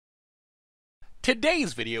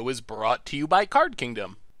Today's video is brought to you by Card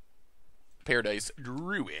Kingdom. Paradise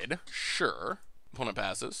Druid, sure. Opponent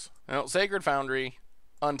passes. Now, Sacred Foundry,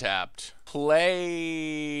 untapped.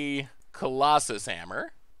 Play Colossus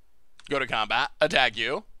Hammer. Go to combat, attack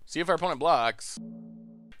you. See if our opponent blocks.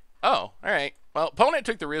 Oh, alright. Well, opponent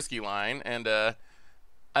took the risky line, and I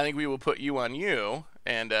think we will put you on you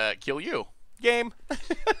and kill you. Game.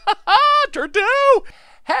 Turn 2!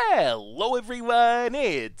 Hello everyone,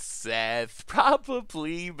 it's Seth,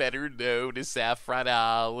 probably better known as Saffron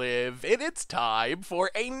Olive, and it's time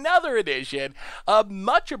for another edition of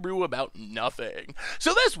Much Abrew About Nothing.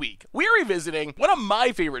 So this week, we're revisiting one of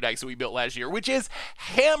my favorite decks that we built last year, which is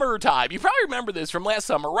Hammer Time. You probably remember this from last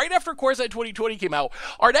summer, right after Core Set 2020 came out.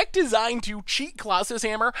 Our deck designed to cheat Colossus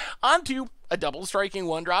Hammer onto a double striking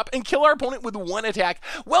 1-drop and kill our opponent with 1 attack.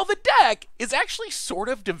 Well, the deck is actually sort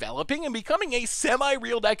of developing and becoming a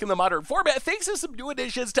semi-real deck in the modern format thanks to some new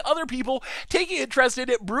additions to other people taking interest in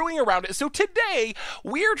it, brewing around it. So today,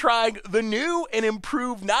 we're trying the new and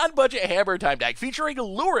improved non-budget Hammer Time deck featuring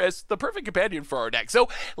Lurrus, the perfect companion for our deck. So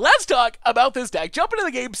let's talk about this deck, jump into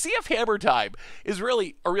the game, see if Hammer Time is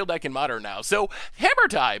really a real deck in Modern now. So Hammer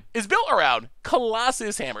Time is built around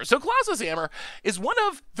Colossus Hammer. So Colossus Hammer is one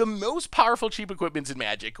of the most powerful cheap equipments in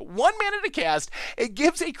Magic. 1 mana to cast, it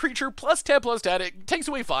gives a creature +10/+10, it takes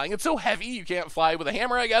away flying, it's so heavy you can't fly with a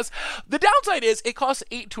hammer, I guess. The downside is it costs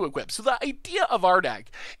 8 to equip, so the idea of our deck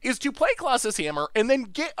is to play Colossus Hammer and then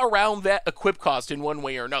get around that equip cost in one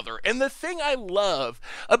way or another. And the thing I love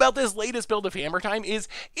about this latest build of Hammer Time is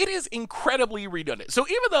it is incredibly redundant. So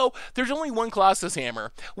even though there's only 1 Colossus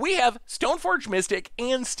Hammer, we have Stoneforge Mystic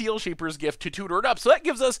and Steel Shaper's Gift to tutor it up, so that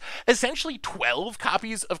gives us essentially 12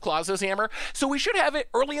 copies of Colossus Hammer. So we should have it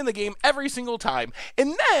early in the game every single time.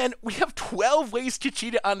 And then we have 12 ways to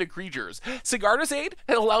cheat it onto creatures. Sigarda's Aid,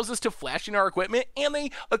 it allows us to flash in our equipment, and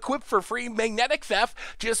they equip for free. Magnetic Theft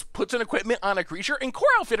just puts an equipment on a creature, and Core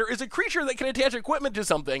Outfitter is a creature that can attach equipment to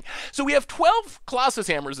something. So we have 12 Colossus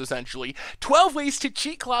Hammers, essentially. 12 ways to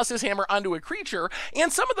cheat Colossus Hammer onto a creature,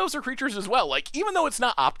 and some of those are creatures as well. Like, even though it's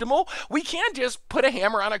not optimal, we can just put a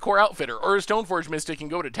hammer on a Core Outfitter or a Stoneforge Mystic and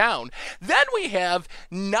go to town. Then we have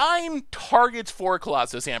 9 targets for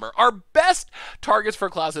Colossus Hammer. Our best targets for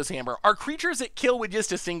Colossus Hammer are creatures that kill with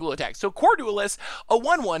just a single attack. So Core Duelist, a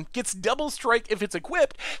 1/1, gets double strike if it's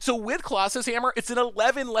equipped. So with Colossus Hammer, it's an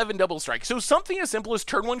 11/11 double strike. So something as simple as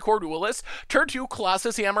turn 1 Core Duelist, turn 2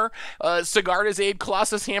 Colossus Hammer, Sigarda's Aid,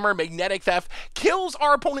 Colossus Hammer, Magnetic Theft, kills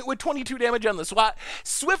our opponent with 22 damage on the spot.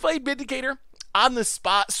 Swiftblade Vindicator, on the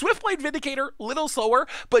spot. Swiftblade Vindicator, little slower,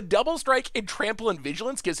 but double strike and trample and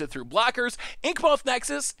vigilance gets it through blockers. Inkmoth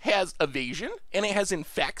Nexus has evasion, and it has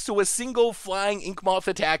infect, so a single flying Inkmoth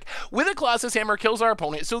attack with a Colossus Hammer kills our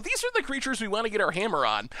opponent. So these are the creatures we want to get our hammer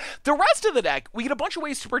on. The rest of the deck, we get a bunch of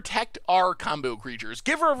ways to protect our combo creatures.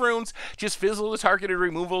 Giver of Runes, just fizzle a targeted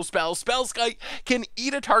removal spell. Spellskite can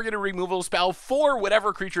eat a targeted removal spell for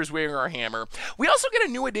whatever creature is wearing our hammer. We also get a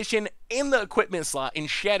new addition in the equipment slot in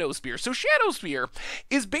Shadow Spear. So Shadow Spear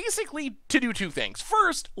is basically to do 2 things.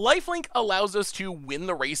 First, Lifelink allows us to win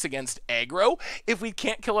the race against aggro if we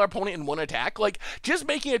can't kill our opponent in 1 attack. Like, just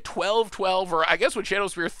making a 12/12, or I guess with Shadow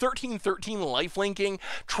Spear, 13/13 lifelinking,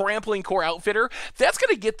 trampling Core Outfitter, that's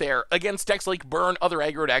going to get there against decks like Burn, other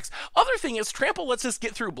aggro decks. Other thing is, Trample lets us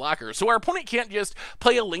get through blockers, so our opponent can't just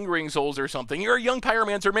play a Lingering Souls or something. You're a Young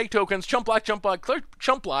Pyromancer, make tokens, chump block, chump block,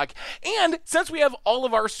 chump block, and since we have all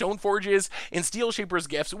of our Stoneforges and Steel Shaper's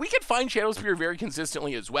Gifts, we can find Shadow Spear very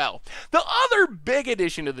consistently as well. The other big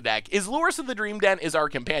addition to the deck is Lurrus of the Dream Den is our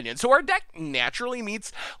companion. So our deck naturally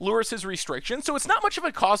meets Lurrus's restrictions, so it's not much of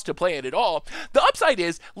a cost to play it at all. The upside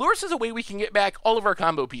is Lurrus is a way we can get back all of our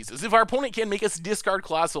combo pieces. If our opponent can make us discard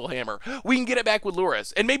Colossal Hammer, we can get it back with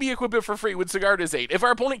Lurrus and maybe equip it for free with Sigarda's Aid. If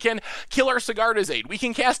our opponent can kill our Sigarda's Aid, we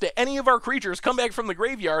can cast it. Any of our creatures come back from the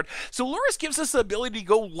graveyard. So Lurrus gives us the ability to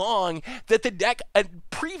go long that the deck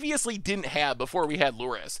previously didn't have before we had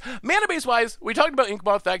Lurrus. Mana base wise, we talked about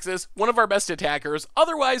Inkmoth Nexus, one of our best attackers.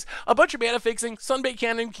 Otherwise, a bunch of mana fixing. Sunbait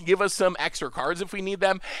Cannon can give us some extra cards if we need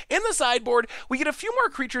them. In the sideboard, we get a few more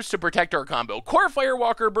creatures to protect our combo. Core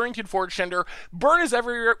Firewalker, Burrington Fortune, Burn is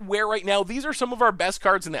everywhere right now. These are some of our best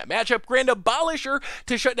cards in that matchup. Grand Abolisher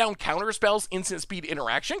to shut down counter spells, instant speed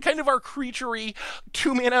interaction, kind of our creaturey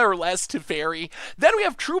 2 mana or less to fairy. Then we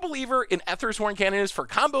have True Believer in Ethersworn Canonist for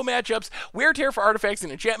combo matchups, Wear Tear for artifacts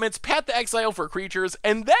and enchantments, Path to Exile for creatures,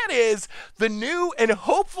 and that is the new and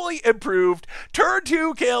hopefully improved turn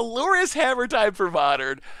 2 kill Lurrus Hammer Time for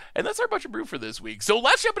Modern. And that's our Much Abrew for this week. So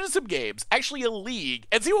let's jump into some games, actually a league,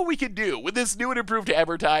 and see what we can do with this new and improved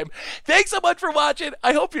Hammer Time. Thanks so much for watching.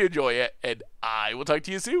 I hope you enjoy it, and I will talk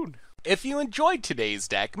to you soon. If you enjoyed today's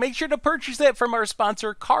deck, make sure to purchase it from our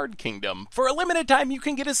sponsor, Card Kingdom. For a limited time, you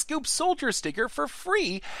can get a Scoop Soldier sticker for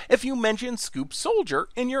free if you mention Scoop Soldier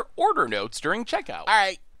in your order notes during checkout.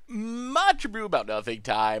 Alright, much ado about nothing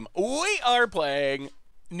time. We are playing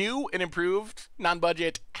new and improved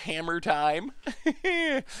non-budget Hammer time.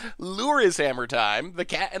 Lurrus Hammer time. The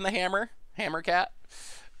cat and the hammer. Hammer cat.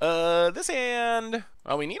 This hand...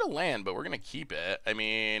 Well, we need a land, but we're going to keep it. I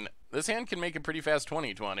mean, this hand can make a pretty fast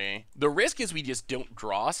 20-20. The risk is we just don't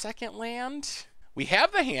draw a second land. We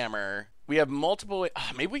have the hammer. We have multiple...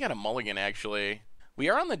 maybe we got a mulligan, actually. We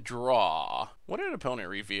are on the draw. What did opponent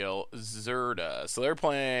reveal? Zerda. So they're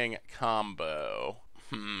playing combo.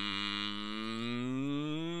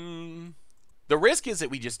 The risk is that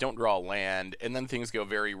we just don't draw a land, and then things go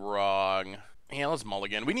very wrong. Yeah, let's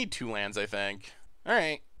mulligan. We need 2 lands, I think. All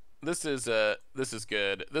right. This is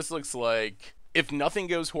good. This looks like, if nothing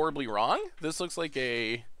goes horribly wrong, this looks like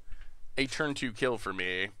a turn 2 kill for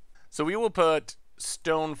me. So we will put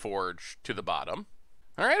Stoneforge to the bottom.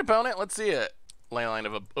 All right, opponent, let's see it. Leyline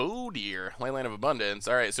of Leyline of Abundance.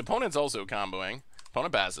 All right, so opponent's also comboing.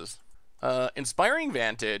 Opponent passes. Inspiring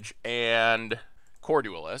Vantage and Core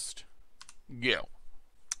Duelist. Go.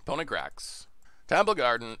 Opponent cracks. Temple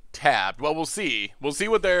Garden, tapped. Well, we'll see. We'll see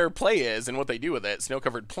what their play is and what they do with it.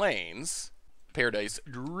 Snow-covered plains. Paradise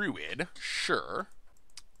Druid. Sure.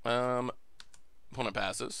 Opponent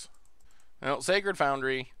passes. Now, Sacred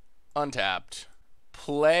Foundry. Untapped.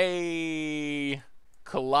 Play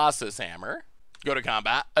Colossus Hammer. Go to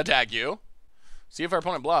combat. Attack you. See if our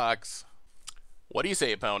opponent blocks. What do you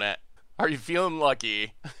say, opponent? Are you feeling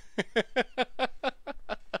lucky?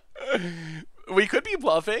 We could be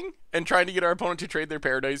bluffing and trying to get our opponent to trade their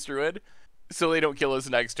Paradise Druid so they don't kill us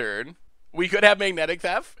next turn. We could have Magnetic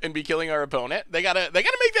Theft and be killing our opponent. They gotta make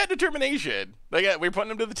that determination. We're putting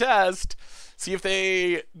them to the test. See if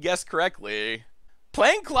they guess correctly.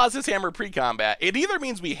 Playing Colossus Hammer pre-combat, it either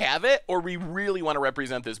means we have it or we really want to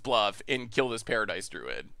represent this bluff and kill this Paradise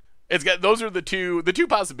Druid. Those are the two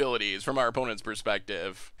possibilities from our opponent's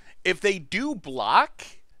perspective. If they do block,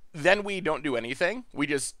 then we don't do anything. We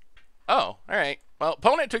just... Oh, all right. Well,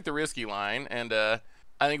 opponent took the risky line, and I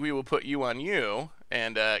think we will put you on you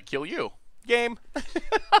and kill you. Game.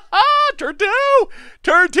 Turn 2!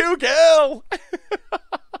 Turn 2 kill!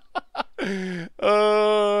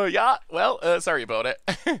 Yeah, well, sorry about it.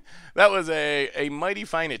 That was a mighty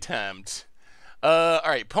fine attempt. All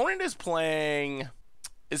right, opponent is playing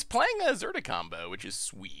a Zerda combo, which is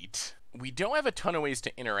sweet. We don't have a ton of ways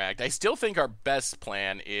to interact. I still think our best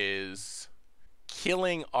plan is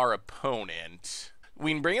killing our opponent.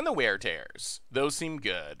 We can bring in the Wear Tears. Those seem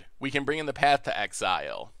good. We can bring in the Path to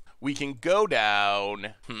Exile. We can go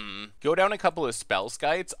down a couple of Spell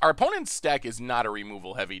Skites. Our opponent's deck is not a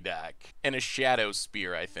removal heavy deck. And a Shadow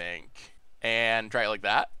Spear, I think. And try it like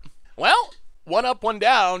that. Well, 1 up, 1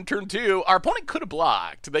 down, turn 2. Our opponent could have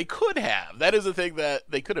blocked. They could have. That is a thing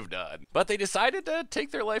that they could have done. But they decided to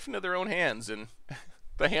take their life into their own hands, and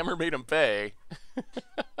the hammer made them pay.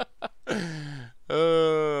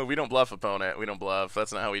 We don't bluff, opponent. We don't bluff.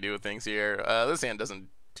 That's not how we do things here. This hand doesn't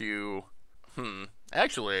do...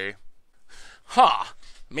 Actually...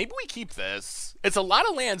 Maybe we keep this. It's a lot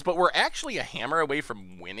of lands, but we're actually a hammer away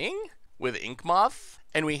from winning with Inkmoth,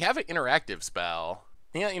 and we have an interactive spell.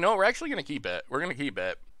 Yeah, you know, we're actually going to keep it. We're going to keep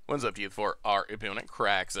it. When's up to you for our opponent?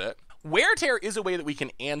 Cracks it. Wear Tear is a way that we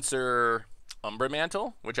can answer Umbra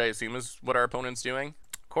Mantle, which I assume is what our opponent's doing.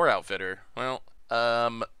 Core Outfitter. Well,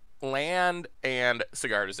 land and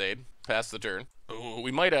Sigardizade. Pass the turn. Ooh,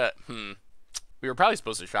 we might have... We were probably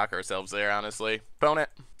supposed to shock ourselves there, honestly. Opponent.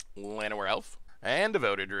 Llanowar Elf. And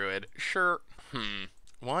Devoted Druid. Sure.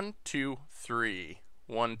 1, 2, 3.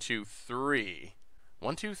 1, 2, 3.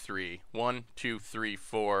 1, 2, 3. 1, 2, 3,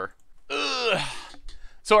 4. Ugh.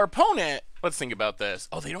 So our opponent... Let's think about this.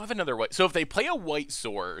 Oh, they don't have another white... So if they play a white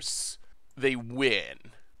source, they win.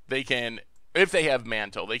 They can... If they have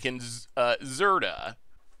Mantle, they can Zerda.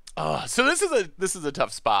 So this is a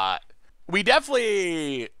tough spot. We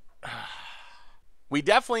definitely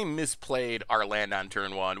misplayed our land on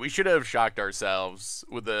turn 1. We should have shocked ourselves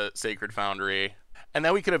with the Sacred Foundry. And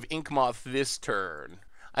then we could have Inkmoth this turn.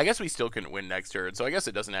 I guess we still couldn't win next turn, so I guess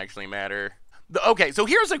it doesn't actually matter. Okay, so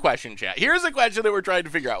here's a question, chat. Here's a question that we're trying to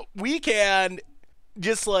figure out. We can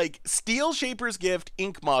just, like, steal Shaper's Gift,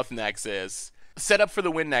 Inkmoth Nexus, set up for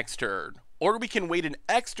the win next turn. Or we can wait an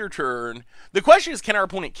extra turn. The question is, can our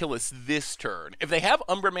opponent kill us this turn? If they have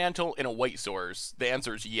Umbra Mantle in a white source, the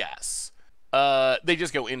answer is yes. They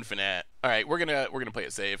just go infinite. All right, we're gonna play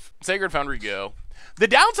it safe. Sacred Foundry, go. The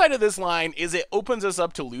downside of this line is it opens us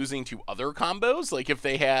up to losing to other combos. Like if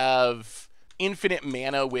they have infinite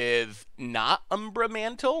mana with not Umbra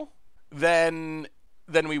Mantle, then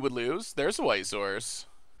we would lose. There's a white source.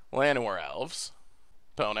 Llanowar Elves.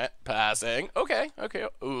 Opponent passing. Okay.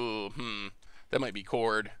 Ooh, that might be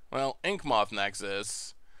Cord. Well, Inkmoth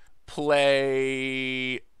Nexus.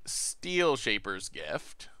 Play Steel Shaper's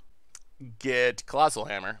Gift. Get Colossus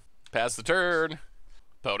Hammer. Pass the turn.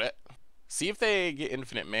 Opponent. See if they get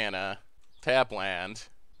infinite mana. Tap land.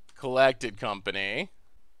 Collected Company.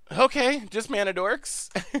 Okay, just mana dorks.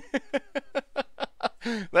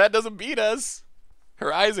 That doesn't beat us.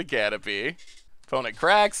 Horizon Canopy. Opponent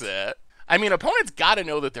cracks it. I mean, opponent's got to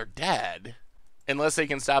know that they're dead, unless they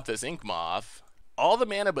can stop this Inkmoth. All the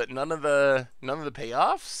mana, but none of the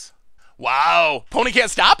payoffs. Wow, opponent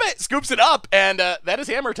can't stop it. Scoops it up, and that is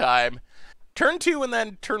hammer time. Turn 2 and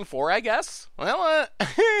then turn 4, I guess. Well,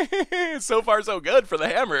 so far so good for the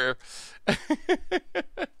hammer.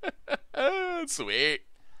 Sweet.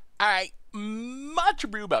 All right, much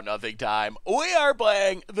brew about nothing time. We are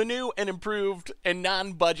playing the new and improved and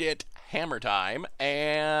non-budget hammer time,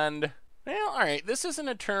 and well, all right, this isn't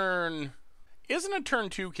a turn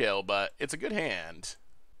 2 kill, but it's a good hand.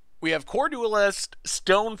 We have Core Duelist,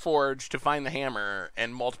 Stoneforge to find the hammer,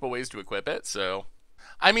 and multiple ways to equip it. So,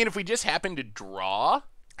 I mean, if we just happen to draw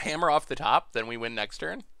hammer off the top, then we win next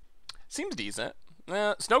turn. Seems decent.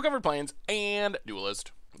 Snow-covered plains and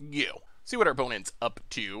Duelist. Go. See what our opponent's up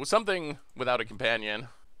to. Something without a companion.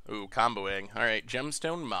 Ooh, comboing. All right,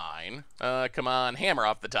 Gemstone Mine. Come on, hammer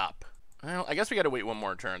off the top. Well, I guess we got to wait one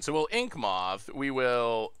more turn. So we'll Inkmoth. We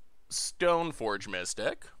will Stoneforge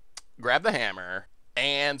Mystic. Grab the hammer.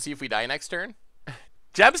 And see if we die next turn.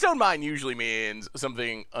 Gemstone Mine usually means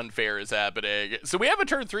something unfair is happening. So we have a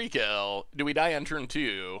turn 3 kill. Do we die on turn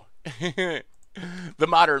 2? The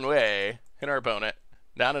modern way. Hit our opponent.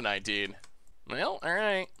 Down to 19. Well,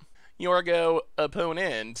 alright. Yorgo,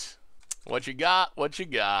 opponent. What you got? What you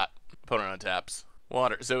got? Opponent untaps.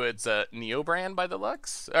 Water. So it's a Neobrand by the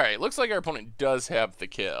Lux? Alright, looks like our opponent does have the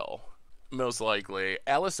kill. Most likely.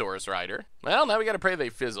 Allosaurus Rider. Well, now we gotta pray they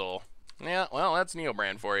fizzle. Yeah, well, that's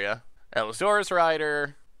Neobrand for you. Allosaurus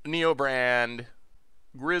Rider, Neobrand,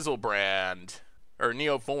 Grizzlebrand, or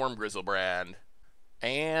Neoform Grizzlebrand.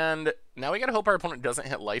 And now we gotta hope our opponent doesn't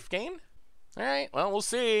hit life gain. Alright, well, we'll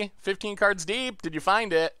see. 15 cards deep. Did you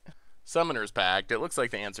find it? Summoner's Pact. It looks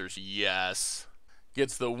like the answer's yes.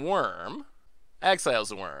 Gets the worm. Exiles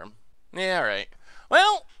the worm. Yeah, alright.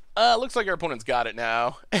 Well, looks like our opponent's got it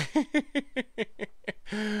now.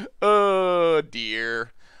 Oh,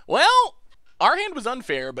 dear. Well, our hand was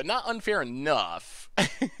unfair, but not unfair enough. I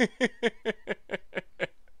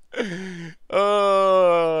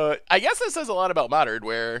guess that says a lot about Modern,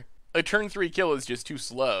 where a turn 3 kill is just too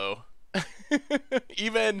slow.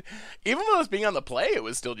 even with us being on the play, it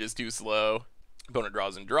was still just too slow. Opponent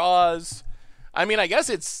draws and draws. I mean, I guess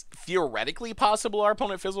it's theoretically possible our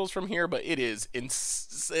opponent fizzles from here, but it is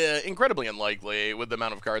incredibly unlikely with the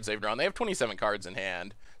amount of cards they've drawn. They have 27 cards in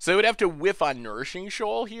hand. So it would have to whiff on Nourishing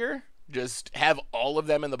Shoal here. Just have all of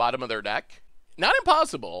them in the bottom of their deck. Not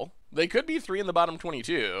impossible. They could be 3 in the bottom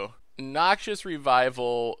 22. Noxious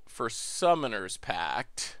Revival for Summoner's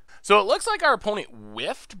Pact. So it looks like our opponent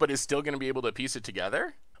whiffed, but is still going to be able to piece it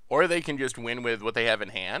together. Or they can just win with what they have in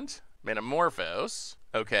hand. Metamorphose.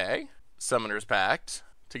 Okay. Summoner's Pact.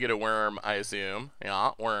 To get a worm, I assume.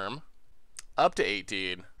 Yeah, worm. Up to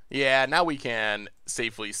 18. Yeah, now we can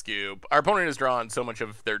safely scoop. Our opponent has drawn so much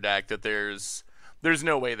of their deck that there's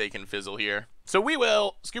no way they can fizzle here. So we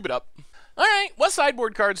will scoop it up. All right, what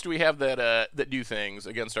sideboard cards do we have that do things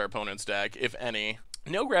against our opponent's deck, if any?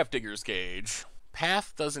 No Grafdigger's Cage.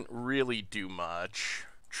 Path doesn't really do much.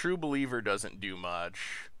 True Believer doesn't do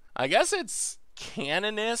much. I guess it's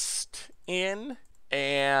Canonist in,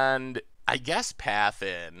 and I guess Path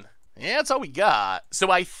in. Yeah, that's all we got.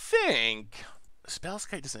 So I think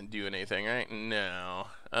Spellskite doesn't do anything, right? No.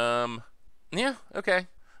 Yeah, okay.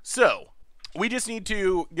 So we just need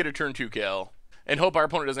to get a turn 2 kill and hope our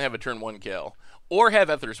opponent doesn't have a turn 1 kill, or have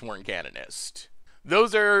Ethersworn Canonist.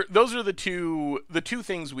 Those are the two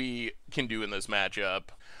things we can do in this matchup.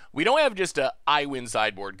 We don't have just a I win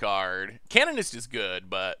sideboard card. Canonist is good,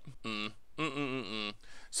 but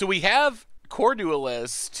So we have Core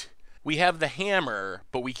Duelist, we have the hammer,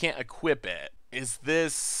 but we can't equip it. Is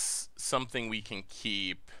this something we can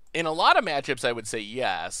keep? In a lot of matchups, I would say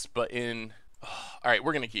yes, but in all right,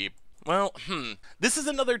 we're gonna keep. Well, this is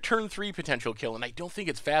another turn 3 potential kill, and I don't think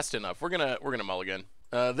it's fast enough. We're gonna mulligan.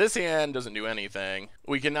 This hand doesn't do anything.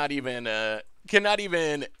 We cannot even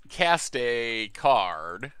cast a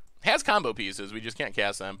card. Has combo pieces, we just can't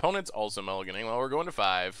cast them. Opponent's also mulliganing. Well, we're going to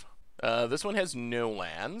 5. This one has no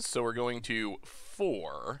lands, so we're going to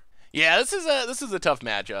 4. Yeah, this is a tough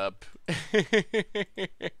matchup.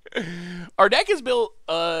 Our deck is built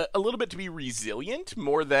a little bit to be resilient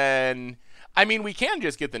more than... I mean, we can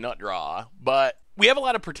just get the nut draw, but we have a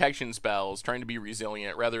lot of protection spells trying to be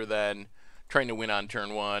resilient rather than trying to win on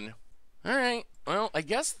turn one. All right, well, I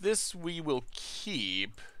guess this we will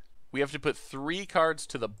keep. We have to put 3 cards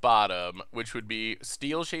to the bottom, which would be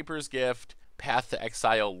Steel Shaper's Gift, Path to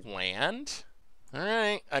Exile, Land. All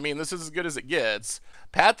right, I mean, this is as good as it gets.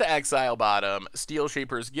 Path to Exile bottom, Steel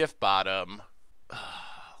Shaper's Gift bottom,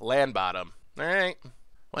 land bottom. All right,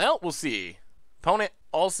 well, we'll see. Opponent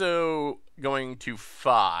also going to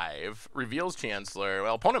 5, reveals Chancellor.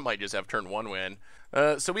 Well, opponent might just have turn 1 win.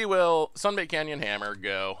 So we will Sunbait Canyon Hammer,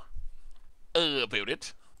 go. Boot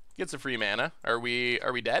it. Gets a free mana. Are we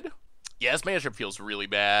dead? Yeah, this matchup feels really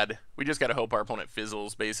bad. We just gotta hope our opponent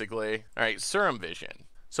fizzles, basically. All right, Serum Vision.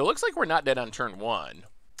 So it looks like we're not dead on turn 1.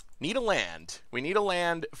 Need a land. We need a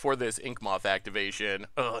land for this Ink Moth activation.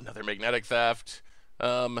 Oh, another Magnetic Theft.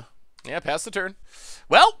 Yeah, pass the turn.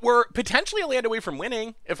 Well, we're potentially a land away from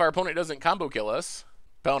winning if our opponent doesn't combo kill us.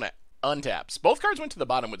 Opponent untaps. Both cards went to the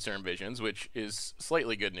bottom with Serum Visions, which is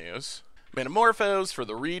slightly good news. Metamorphose for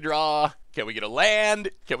the redraw. Can we get a land?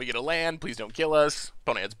 Can we get a land? Please don't kill us.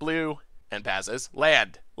 Opponent has blue and passes.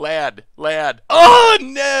 Land. Land. Land. Oh,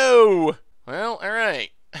 no! Well, all right.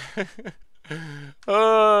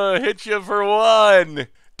 Oh, hit you for 1.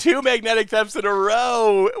 2 Magnetic Thefts in a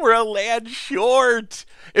row. We're a land short.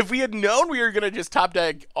 If we had known we were going to just top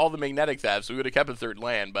deck all the Magnetic Thefts, we would have kept a 3rd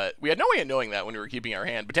land, but we had no way of knowing that when we were keeping our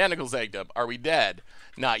hand. Botanical Sanctum. Are we dead?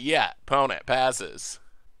 Not yet. Opponent passes.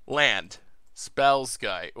 Land.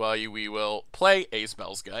 Spellskite. Well, we will play a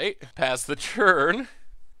Spellskite. Pass the turn.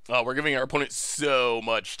 Oh, we're giving our opponent so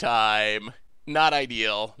much time. Not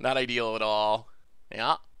ideal. Not ideal at all.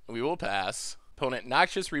 Yeah, we will pass. Opponent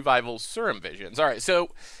Noxious Revival, Serum Visions. All right, so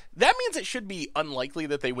that means it should be unlikely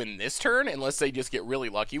that they win this turn unless they just get really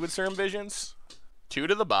lucky with Serum Visions. 2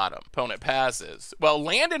 to the bottom. Opponent passes. Well,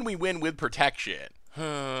 land and we win with protection.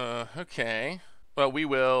 Okay. Well, we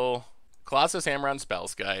will Colossus Hammer on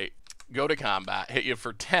Spellskite. Go to combat, hit you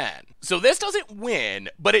for 10. So this doesn't win,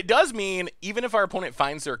 but it does mean even if our opponent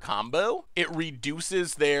finds their combo, it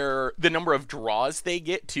reduces the number of draws they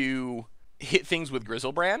get to hit things with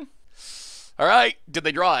Grizzlebrand. All right, did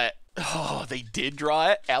they draw it? Oh, they did draw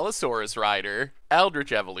it. Allosaurus Rider,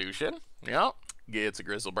 Eldritch Evolution. Yep, gets a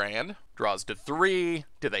Grizzlebrand. Draws to 3.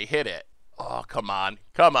 Did they hit it? Oh, come on.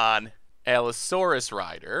 Come on. Allosaurus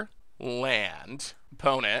Rider, land.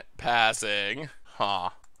 Opponent passing. Huh.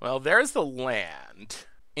 Well, there's the land.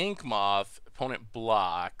 Ink Moth, opponent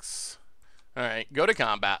blocks. All right, go to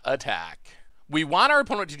combat, attack. We want our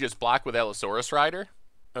opponent to just block with Allosaurus Rider.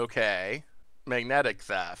 Okay. Magnetic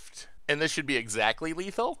Theft. And this should be exactly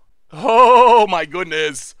lethal. Oh, my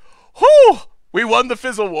goodness. Whew! We won the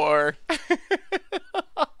Fizzle War.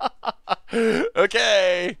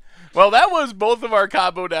 Okay. Well, that was both of our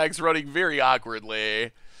combo decks running very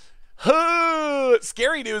awkwardly.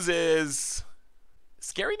 Scary news is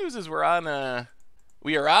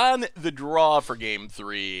we are on the draw for game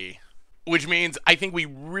 3, which means I think we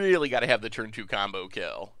really got to have the turn 2 combo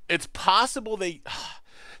kill. It's possible they...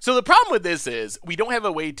 So the problem with this is we don't have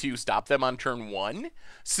a way to stop them on turn 1.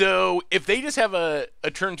 So if they just have a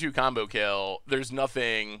turn 2 combo kill, there's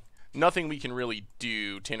nothing we can really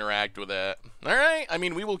do to interact with it. All right, I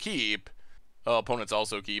mean, we will keep. Oh, opponent's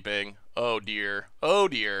also keeping. Oh, dear. Oh,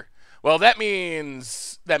 dear. Well, that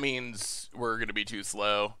means we're going to be too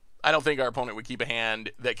slow. I don't think our opponent would keep a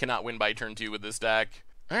hand that cannot win by turn 2 with this deck.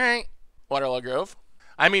 All right, Waterlog Grove.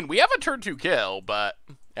 I mean, we have a turn 2 kill, but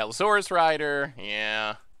Allosaurus Rider,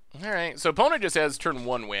 yeah. All right, so opponent just has turn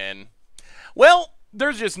 1 win. Well,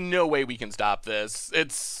 there's just no way we can stop this.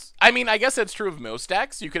 I mean, I guess that's true of most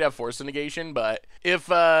decks. You could have Force of Negation, but if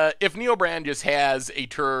Neobrand just has a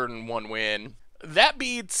turn 1 win, that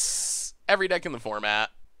beats every deck in the format.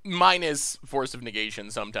 Minus Force of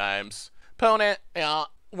Negation sometimes. Opponent, yeah,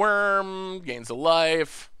 Worm, gains a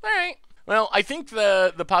life. All right. Well, I think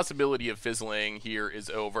the possibility of fizzling here is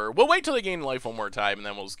over. We'll wait till they gain life one more time, and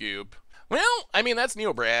then we'll scoop. Well, I mean, that's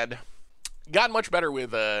Neobrand. Got much better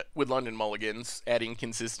with London Mulligans, adding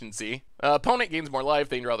consistency. Opponent gains more life,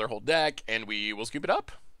 they can draw their whole deck, and we will scoop it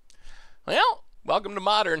up. Well, welcome to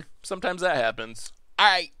Modern. Sometimes that happens.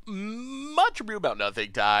 Alright, much ado about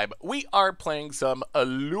nothing time. We are playing some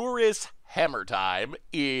Lurrus Hammer time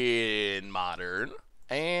in Modern.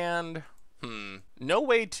 And, no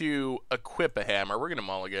way to equip a hammer. We're going to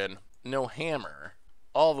mulligan. No hammer.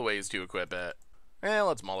 All the ways to equip it.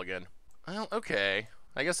 Let's mulligan. Well, okay.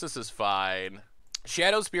 I guess this is fine.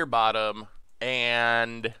 Shadow Spear bottom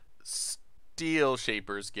and Steel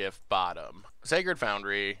Shaper's Gift, bottom. Sacred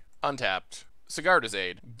Foundry, untapped. Sigarda's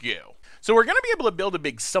Aid, go. So we're going to be able to build a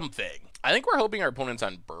big something. I think we're hoping our opponent's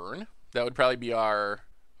on burn. That would probably be our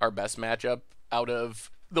best matchup out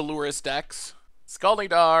of the Lurrus decks. Scalding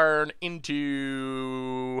Darn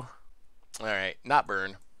into... Alright, not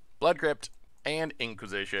burn. Blood Crypt and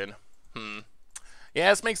Inquisition. Yeah,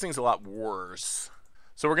 this makes things a lot worse.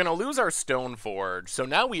 So we're going to lose our Stoneforge. So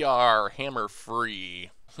now we are hammer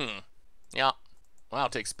free. Yeah. Wow,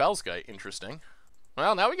 take Spellskite. Interesting.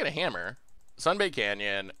 Well, now we get a hammer. Sunbait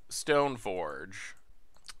Canyon, Stoneforge.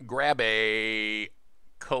 Grab a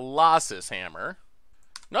Colossus Hammer.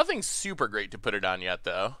 Nothing super great to put it on yet,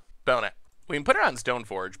 though. Bone it. We can put it on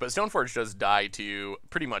Stoneforge, but Stoneforge does die to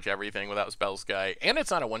pretty much everything without Spellskite, and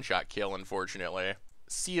it's not a one-shot kill, unfortunately.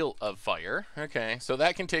 Seal of Fire. Okay, so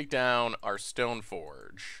that can take down our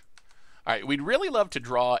Stoneforge. All right, we'd really love to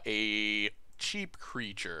draw a cheap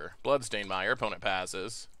creature. Bloodstained Mire, opponent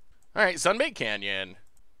passes. All right, Sunbait Canyon,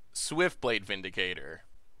 Swiftblade Vindicator.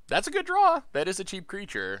 That's a good draw. That is a cheap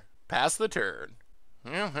creature. Pass the turn.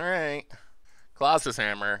 Yeah, all right. Colossus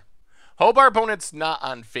Hammer. Hope our opponent's not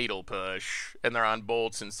on Fatal Push, and they're on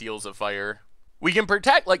Bolts and Seals of Fire. We can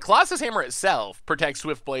protect, like, Colossus Hammer itself protects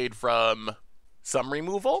Swiftblade from some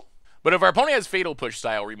removal, but if our opponent has Fatal Push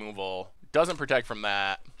style removal, doesn't protect from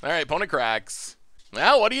that. All right, opponent cracks.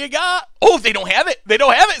 Now, what do you got? Oh, they don't have it. They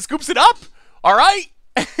don't have it. Scoops it up. All right.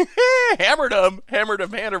 Hammered him.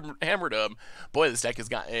 Boy, this deck has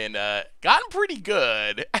gotten pretty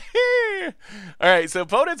good. All right, so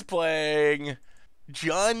opponent's playing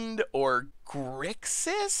Jund or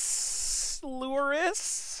Grixis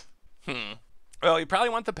Lurrus. Well, you probably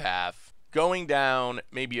want the path. Going down,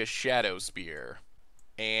 maybe a Shadow Spear.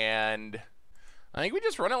 And I think we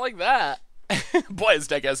just run it like that. Boy, this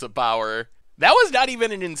deck has some power. That was not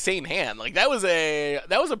even an insane hand. Like, that was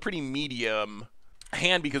a pretty medium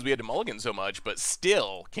hand because we had to mulligan so much, but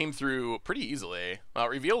still came through pretty easily.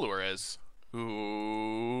 Reveal Lurrus.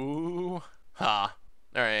 Ooh. All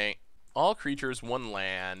right. All creatures, one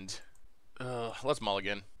land. Let's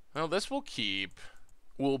mulligan. Well, this will keep.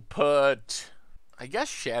 We'll put, I guess,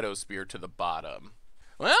 Shadow Spear to the bottom.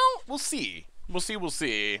 Well, we'll see. We'll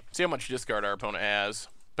see. See how much discard our opponent has.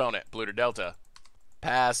 Opponent, Blue to Delta.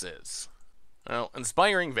 Passes. Well,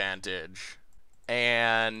 Inspiring Vantage.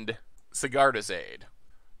 And Sigarda's Aid.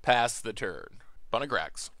 Pass the turn. Opponent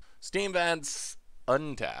cracks. Steam Vents,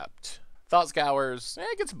 untapped. Thought Scours,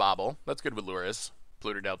 it gets a bobble. That's good with Lurrus.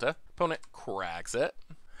 Blue to Delta. Opponent cracks it.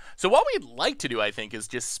 So what we'd like to do, I think, is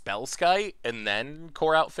just Spellskite and then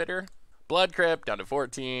Core Outfitter. Blood Crypt down to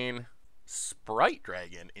 14. Sprite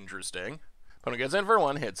Dragon, interesting. Opponent gets in for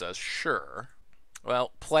one, hits us, sure.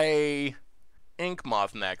 Well, play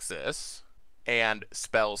Inkmoth Nexus and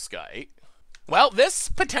Spellskite. Well, this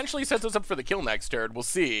potentially sets us up for the kill next turn. We'll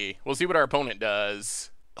see. We'll see what our opponent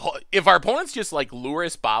does. If our opponent's just like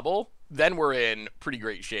Lurrus Bobble, then we're in pretty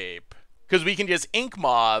great shape. Because we can just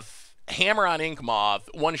Inkmoth, hammer on Inkmoth,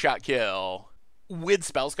 one-shot kill with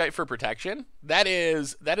Spellskite for protection. That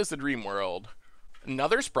is the dream world.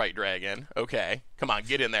 Another Sprite Dragon. Okay. Come on,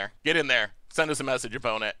 get in there. Get in there. Send us a message,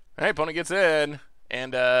 opponent. All right, opponent gets in.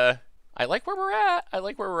 And I like where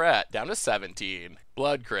we're at. Down to 17.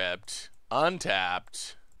 Blood Crypt.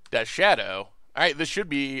 Untapped. Death Shadow. All right, this should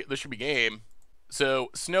be game. So,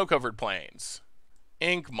 Snow-Covered Plains.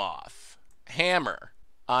 Inkmoth. Hammer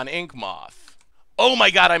on Inkmoth. Oh my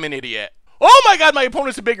god, I'm an idiot. Oh my god, my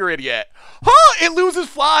opponent's a bigger idiot. Huh, it loses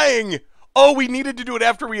flying. Oh, we needed to do it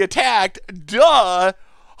after we attacked. Duh.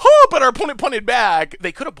 Huh, but our opponent punted back.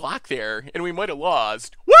 They could have blocked there, and we might have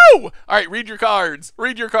lost. Woo! All right, read your cards.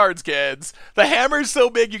 Read your cards, kids. The hammer's so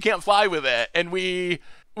big you can't fly with it, and we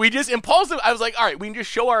just impulsive. I was like, all right, we can just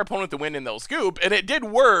show our opponent the win and they'll scoop, and it did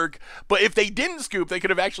work. But if they didn't scoop, they could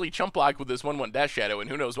have actually chump blocked with this 1/1 Death Shadow, and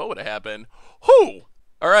who knows what would have happened. Whoo!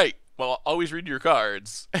 All right. Well, always read your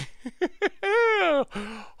cards.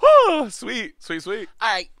 Oh, sweet. All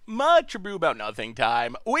right, much ado about nothing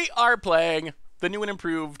time. We are playing the new and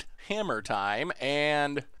improved Hammer time,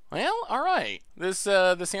 and well, all right. This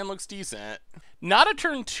hand looks decent. Not a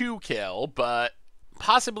turn 2 kill, but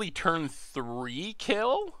possibly turn 3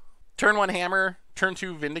 kill. Turn 1 Hammer, turn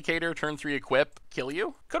 2 Vindicator, turn 3 Equip, kill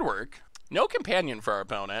you. Could work. No companion for our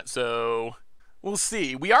opponent, so we'll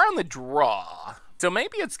see. We are on the draw. So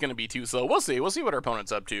maybe it's going to be too slow. We'll see. We'll see what our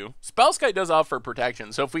opponent's up to. Spellskite does offer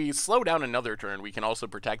protection, so if we slow down another turn, we can also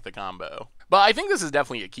protect the combo. But I think this is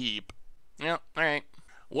definitely a keep. Yeah, all right.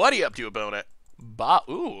 What are you up to, opponent?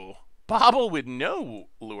 Ooh. Bobble with no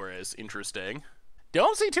Lurrus. Interesting.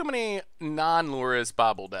 Don't see too many non-Lurrus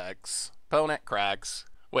Bobble decks. Opponent cracks.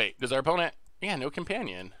 Wait, does our opponent... Yeah, no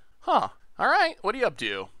companion. Huh. All right, what are you up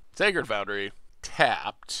to? Sacred Foundry.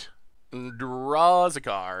 Tapped. Draws a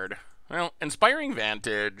card. Well, Inspiring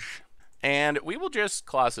Vantage. And we will just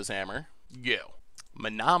Colossus Hammer. Go.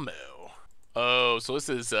 Manamo. Oh, so this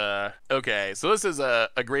is, okay. So this is a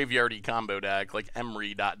graveyardy combo deck, like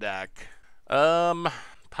Emery.deck. Pyrite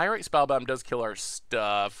Spellbomb does kill our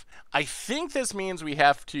stuff. I think this means we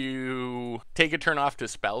have to take a turn off to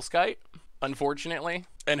Spellskite, unfortunately,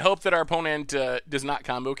 and hope that our opponent does not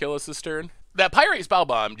combo kill us this turn. That Pyrite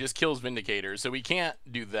Spellbomb just kills Vindicator, so we can't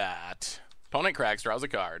do that. Opponent cracks, draws a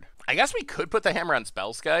card. I guess we could put the hammer on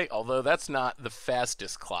Spellskite, although that's not the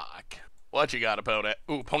fastest clock. What you got, opponent?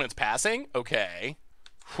 Ooh, opponent's passing? Okay.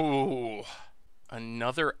 Ooh.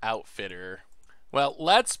 Another Outfitter. Well,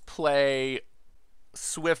 let's play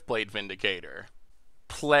Swiftblade Vindicator.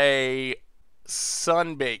 Play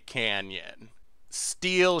Sunbake Canyon.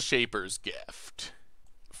 Steel Shaper's Gift.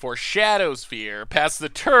 For Shadow Sphere, pass the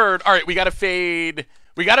turn. All right, we gotta fade.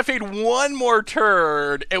 We gotta fade one more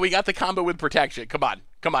turn, and we got the combo with protection. Come on,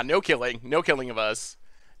 come on, no killing of us.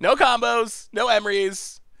 No combos, no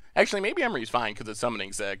Emerys. Actually, maybe Emery's fine because it's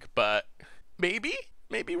summoning sick, but maybe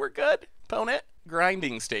we're good. Opponent,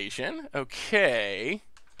 Grinding Station. Okay.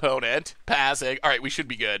 Opponent, passing. All right, we should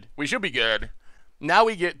be good. We should be good. Now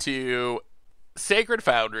we get to Sacred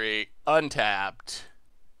Foundry, untapped,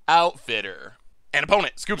 Outfitter, and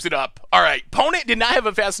opponent scoops it up. All right, opponent did not have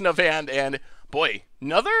a fast enough hand, and boy,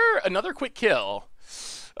 another quick kill.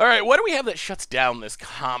 All right, what do we have that shuts down this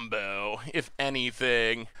combo, if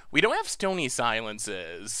anything? We don't have Stony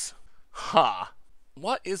Silences. Huh.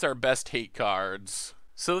 What is our best hate cards?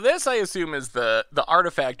 So this, I assume, is the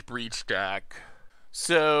Artifact Breach deck.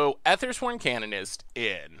 So, Ethersworn Canonist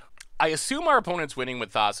in. I assume our opponent's winning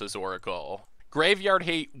with Thassa's Oracle. Graveyard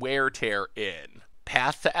Hate Wear Tear in.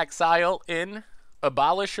 Path to Exile in.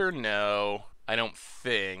 Abolisher, no. I don't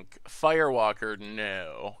think. Firewalker,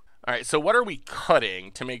 no. Alright, so what are we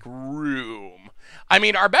cutting to make room? I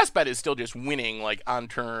mean, our best bet is still just winning, like, on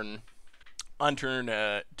turn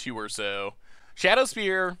 2 or so. Shadow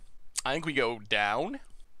Spear, I think we go down.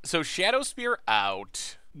 So Shadow Spear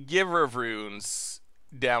out. Giver of Runes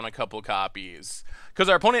down a couple copies. Because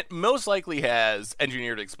our opponent most likely has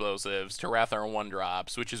Engineered Explosives to Wrath our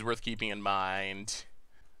 1-drops, which is worth keeping in mind.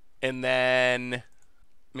 And then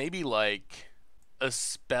maybe, like, a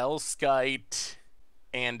Spellskite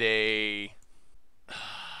and a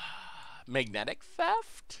Magnetic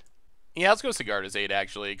Theft? Yeah, let's go Sigarda's 8,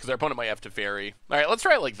 actually, because our opponent might have to Fairy. All right, let's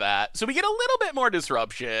try it like that. So we get a little bit more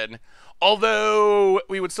disruption, although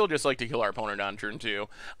we would still just like to kill our opponent on turn 2.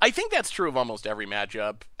 I think that's true of almost every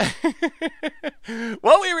matchup.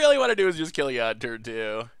 What we really want to do is just kill you on turn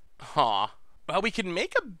 2. Huh. Well, we can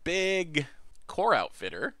make a big core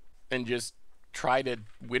outfitter and just try to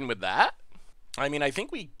win with that. I mean, I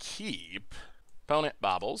think we keep... Opponent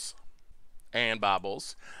bobbles. And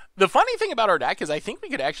bobbles. The funny thing about our deck is I think we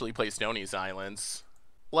could actually play Stony Silence.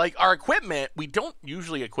 Like, our equipment, we don't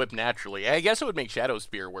usually equip naturally. I guess it would make Shadow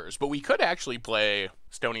Spear worse, but we could actually play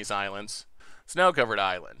Stony Silence. Snow-covered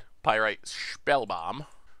Island. Pyrite Spellbomb.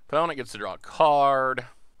 Opponent gets to draw a card.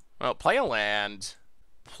 Well, play a land.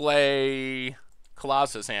 Play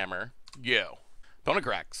Colossus Hammer. Go. Opponent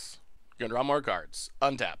corrects. Gonna draw more cards.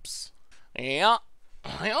 Untaps. Yeah.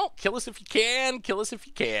 Well, kill us if you can. Kill us if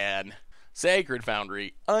you can. Sacred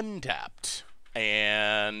Foundry. Untapped.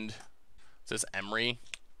 And... is this Emery?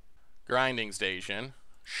 Grinding Station.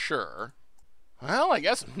 Sure. Well, I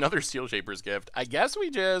guess another Steel Shaper's Gift. I guess we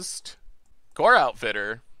just... Core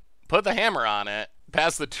Outfitter. Put the hammer on it.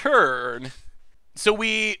 Pass the turn. So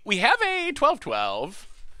we have a 12-12.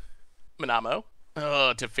 Manamo.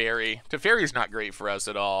 Oh, Teferi. Teferi's not great for us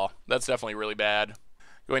at all. That's definitely really bad.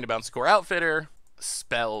 Going to bounce Core Outfitter.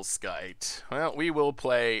 Spellskite. Well, we will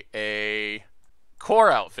play a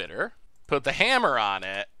Core Outfitter. Put the hammer on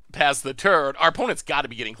it. Pass the turn. Our opponent's got to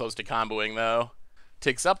be getting close to comboing, though.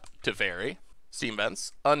 Takes up Teferi. Steam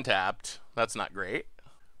Vents. Untapped. That's not great.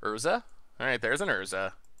 Urza. All right, there's an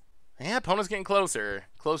Urza. Yeah, opponent's getting closer.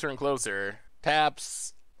 Closer and closer.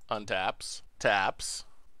 Taps. Untaps. Taps.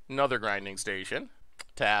 Another Grinding Station.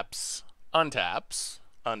 Taps. Untaps.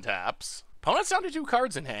 Untaps. Opponent's down to 2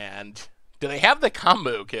 cards in hand. Do they have the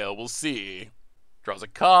combo kill? We'll see. Draws a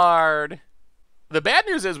card. The bad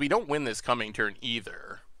news is we don't win this coming turn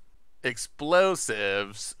either.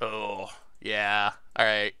 Explosives. Oh, yeah. All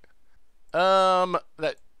right.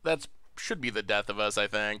 That should be the death of us, I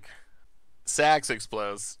think. Sax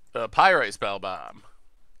explodes. Pyrite Spellbomb.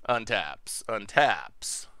 Untaps.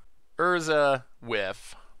 Untaps. Urza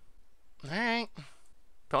whiff. All right.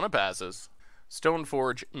 Opponent passes.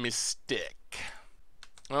 Stoneforge Mystic.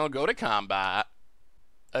 Well, go to combat.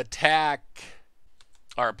 attack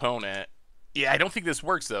our opponent. Yeah, I don't think this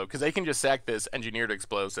works, though, because they can just sack this engineered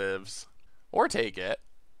explosives. Or take it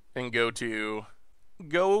and go to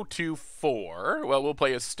 4. Well, we'll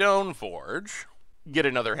play a Stone Forge. Get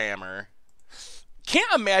another hammer.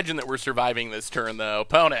 Can't imagine that we're surviving this turn, though.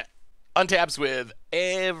 Opponent untaps with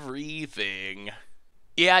everything.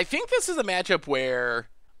 Yeah, I think this is a matchup where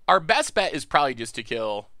our best bet is probably just to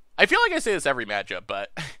kill. I feel like I say this every matchup,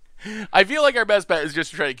 but I feel like our best bet is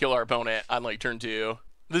just to try to kill our opponent on like turn 2.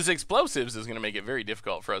 This explosives is going to make it very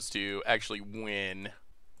difficult for us to actually win.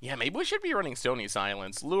 Yeah, maybe we should be running Stony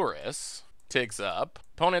Silence. Lurrus ticks up.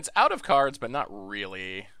 Opponent's out of cards, but not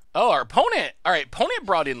really. Oh, our opponent. All right, opponent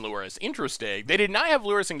brought in Lurrus. Interesting. They did not have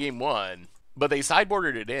Lurrus in game 1, but they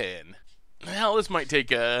sideboarded it in. Well, this might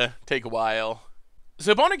take a while.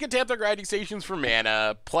 So opponent can tap their grinding stations for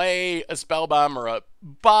mana, play a Spellbomb or a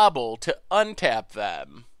Bauble to untap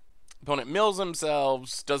them. Opponent mills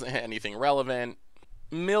themselves, doesn't hit anything relevant.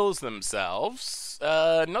 Mills themselves.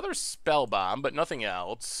 Another Spellbomb, but nothing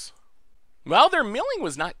else. Well, their milling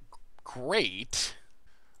was not great.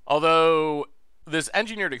 Although this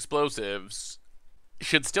engineered explosives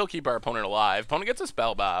should still keep our opponent alive. Opponent gets a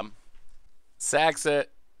Spellbomb, sacks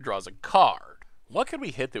it, draws a card. What could we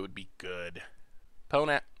hit that would be good?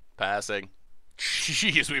 Opponent passing.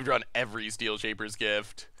 Jeez, we've drawn every Steel Shaper's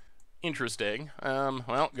Gift. Interesting.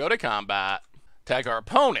 Well, go to combat. Attack our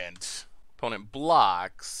opponent. Opponent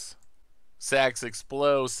blocks. Sacks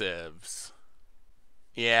explosives.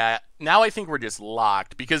 Yeah, now I think we're just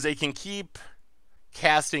locked because they can keep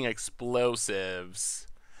casting explosives.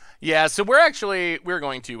 Yeah, so we're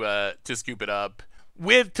going to scoop it up.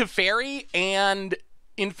 With Teferi and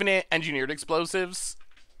infinite engineered explosives,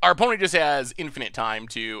 our opponent just has infinite time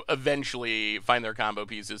to eventually find their combo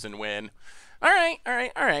pieces and win. All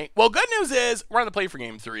right. Well, good news is we're on the play for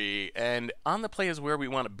game 3, and on the play is where we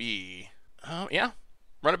want to be. Oh, yeah.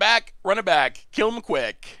 Run it back. Kill him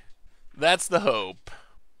quick. That's the hope.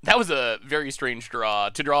 That was a very strange draw,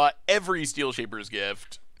 to draw every Steel Shaper's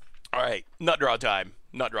Gift. All right, nut draw time.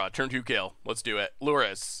 Nut draw, turn 2 kill. Let's do it.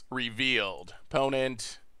 Lurrus, revealed.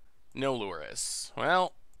 Opponent, no Lurrus.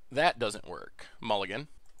 Well, that doesn't work. Mulligan.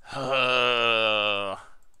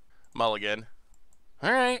 Mulligan.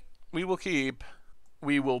 All right, we will keep.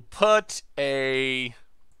 We will put a...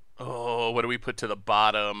 Oh, what do we put to the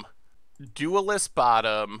bottom? Duelist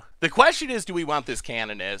bottom. The question is, do we want this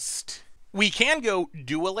Canonist? We can go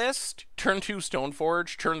Duelist, turn 2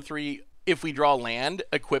 Stoneforge, turn 3, if we draw land,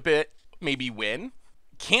 equip it, maybe win.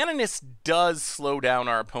 Canonist does slow down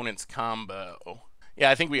our opponent's combo.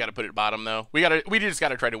 Yeah, I think we got to put it bottom, though. We just got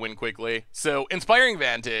to try to win quickly. So, Inspiring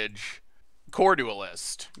Vantage, Core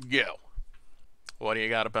Duelist, go. What do you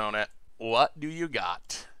got, opponent? What do you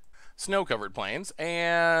got? Snow-covered plains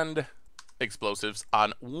and explosives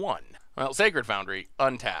on 1. Well, Sacred Foundry,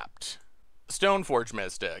 untapped. Stoneforge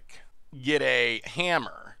Mystic, get a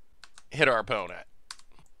hammer, hit our opponent.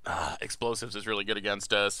 Explosives is really good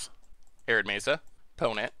against us. Arid Mesa,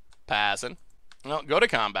 opponent, passing. Well, go to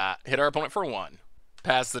combat, hit our opponent for 1.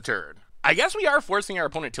 Pass the turn. I guess we are forcing our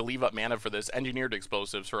opponent to leave up mana for this engineered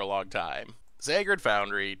explosives for a long time. Sacred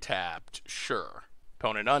Foundry, tapped, sure.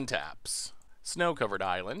 Opponent untaps. Snow-covered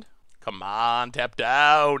island. Come on, tap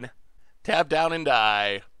down. Tap down and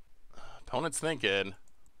die. Opponent's thinking.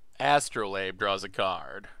 Astrolabe draws a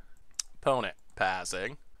card. Opponent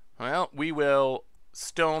passing. Well, we will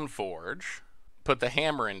Stoneforge. Put the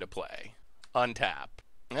hammer into play. Untap.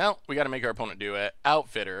 Well, we got to make our opponent do it.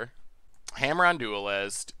 Outfitter. Hammer on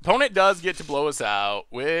Duelist. Opponent does get to blow us out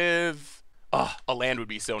with... Oh, a land would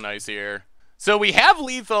be so nice here. So we have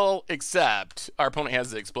lethal, except our opponent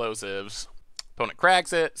has the explosives. Opponent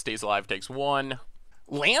cracks it. Stays alive, takes 1.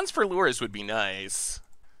 Lands for Lurrus would be nice.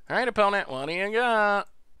 All right, opponent, what do you got?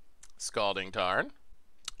 Scalding Tarn.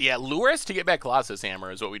 Yeah, Lurrus to get back Colossus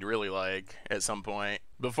Hammer is what we'd really like at some point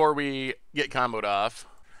before we get comboed off.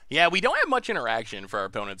 Yeah, we don't have much interaction for our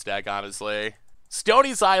opponent's deck, honestly.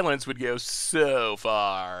 Stony Silence would go so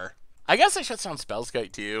far. I guess I shuts down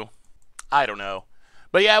Spellskite too. I don't know.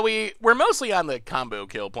 But yeah, we're mostly on the combo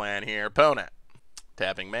kill plan here. Opponent,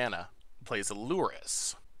 tapping mana. Plays a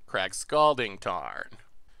Lurrus. Cracks Scalding Tarn.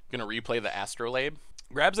 Gonna replay the Astrolabe.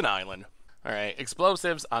 Grabs an island. Alright,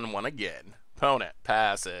 explosives on 1 again. Opponent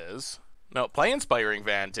passes. No, play Inspiring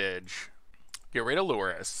Vantage. Get rid of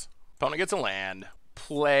Lurrus. Opponent gets a land.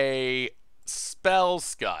 Play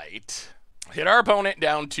Spellskite. Hit our opponent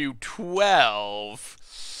down to 12.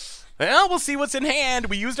 Well, we'll see what's in hand.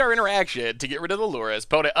 We used our interaction to get rid of the Lurrus.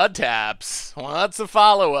 Opponent untaps. What's a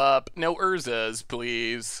follow-up? No Urzas,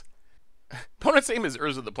 please. Opponent's name is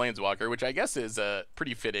Urza the Planeswalker, which I guess is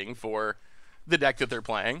pretty fitting for the deck that they're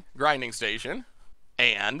playing. Grinding Station.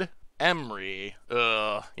 And Emry.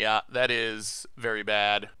 Ugh, yeah, that is very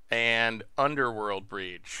bad. And Underworld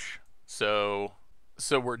Breach. So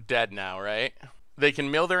we're dead now, right? They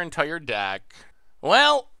can mill their entire deck.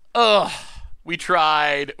 Well, ugh. We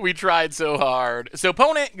tried so hard. So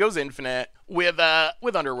opponent goes infinite with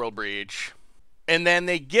Underworld Breach. And then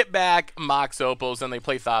they get back Mox Opals and they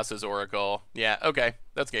play Thassa's Oracle. Yeah, okay,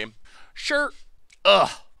 that's game. Sure.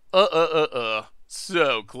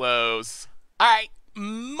 So close. Alright,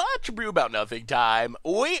 much brew about nothing time.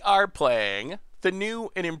 We are playing the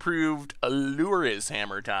new and improved Lurrus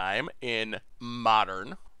Hammer time in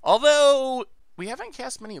Modern. Although we haven't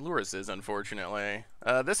cast many Lurruses, unfortunately.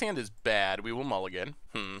 This hand is bad. We will mulligan.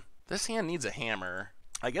 This hand needs a hammer.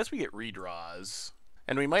 I guess we get redraws.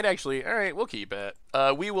 And we might actually... Alright, we'll keep it.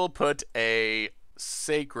 We will put a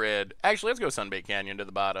Sacred... Actually, let's go Sunbait Canyon to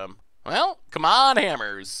the bottom. Well, come on,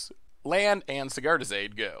 hammers. Land and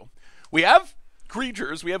Sigardizade, go. We have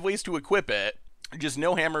creatures. We have ways to equip it. Just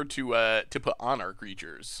no hammer to put on our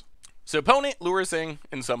creatures. So opponent Lurrusing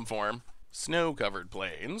in some form. Snow-covered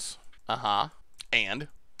plains. And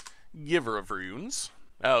Giver of Runes.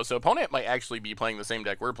 Oh, so opponent might actually be playing the same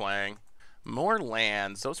deck we're playing. More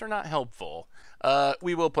lands. Those are not helpful.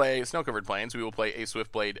 We will play Snow-covered plains. We will play a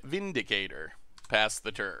Swiftblade Vindicator. Pass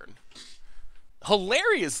the turn.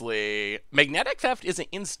 Hilariously, Magnetic Theft is an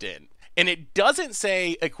instant. And it doesn't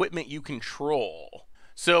say equipment you control.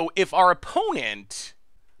 So if our opponent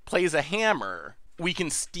plays a hammer, we can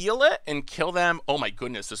steal it and kill them. Oh my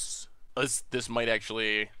goodness, this might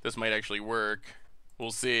actually work.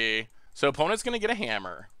 We'll see. So opponent's gonna get a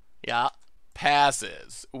hammer. Yeah.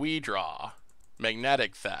 Passes. We draw.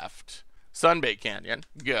 Magnetic Theft. Sunbait Canyon.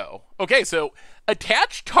 Go. Okay, so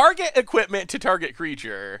attach target equipment to target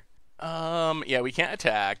creature. Yeah, we can't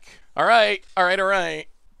attack. Alright.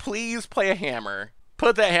 Please play a hammer.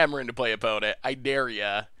 Put that hammer into play, opponent. I dare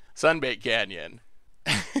ya. Sunbait Canyon.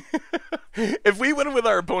 If we win with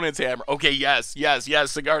our opponent's hammer. Okay, yes.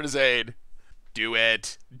 Sigardizade. Do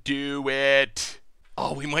it.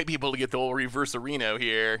 Oh, we might be able to get the whole reverse Areno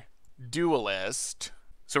here. Duelist.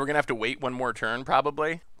 So we're going to have to wait one more turn,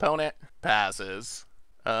 probably. Opponent passes.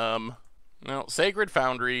 No, Sacred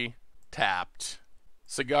Foundry tapped.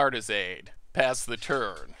 Sigardizade. Pass the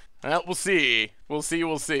turn. Well, we'll see. We'll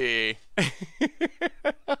see.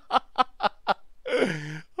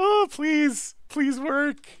 Oh, please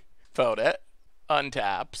work. Opponent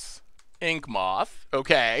untaps. Ink Moth.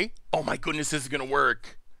 Okay. Oh my goodness, this is gonna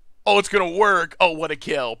work. Oh, it's gonna work. Oh, what a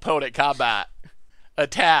kill. Opponent combat.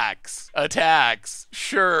 Attacks.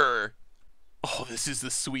 Sure. Oh, this is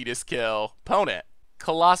the sweetest kill. Opponent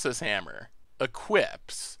Colossus Hammer.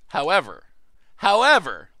 Equips. However,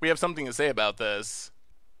 we have something to say about this.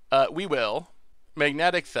 We will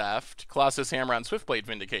Magnetic Theft, Colossus Hammer on Swiftblade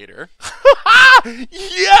Vindicator.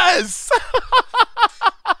 Yes!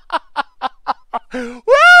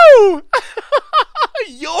 Woo!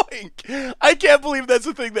 Yoink! I can't believe that's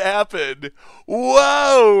the thing that happened.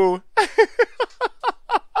 Whoa!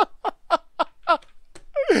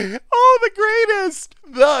 Oh, the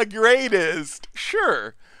greatest.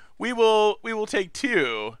 Sure. We will take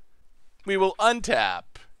two. We will untap.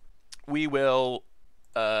 We will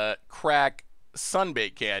crack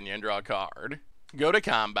Sunbait Canyon, draw a card. Go to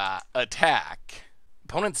combat, attack.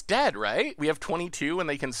 Opponent's dead, right? We have 22 and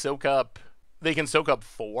they can soak up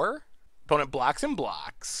 4. Opponent blocks and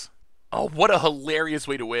blocks. Oh, what a hilarious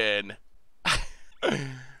way to win.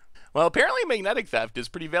 Well, apparently Magnetic Theft is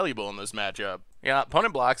pretty valuable in this matchup. Yeah,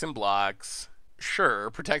 opponent blocks and blocks. Sure,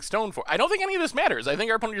 protect stone for. I don't think any of this matters. I think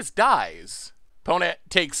our opponent just dies. Opponent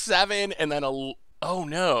takes 7 and then a. Oh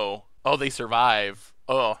no. Oh, they survive.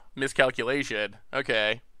 Oh, miscalculation.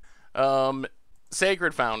 Okay.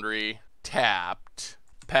 Sacred Foundry tapped.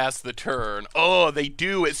 Pass the turn. Oh, they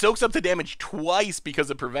do. It soaks up the damage twice because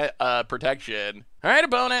of protection. All right,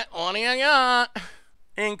 opponent. What do you got?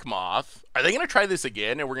 Ink Moth. Are they going to try this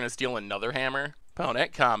again and we're going to steal another hammer?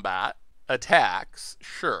 Opponent combat. Attacks.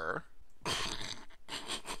 Sure.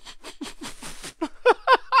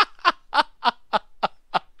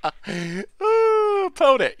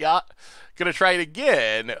 Opponent. Yeah. Gonna try it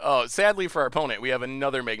again. Oh, sadly for our opponent, we have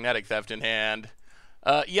another Magnetic Theft in hand.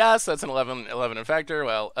 Yes, that's an 11 effector.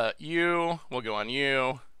 Well, we'll go on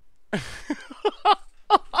you.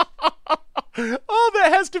 Oh,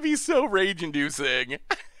 that has to be so rage-inducing.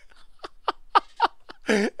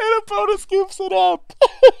 And opponent scoops it up.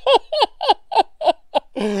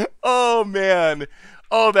 Oh, man.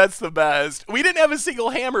 Oh, that's the best. We didn't have a single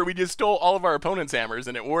hammer. We just stole all of our opponent's hammers,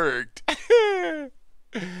 and it worked.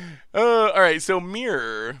 All right, so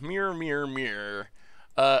mirror.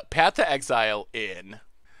 Path to Exile in,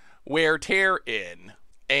 Wear Tear in,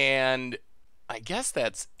 and I guess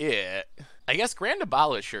that's it. I guess Grand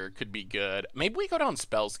Abolisher could be good. Maybe we go down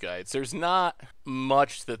Spells Guides. There's not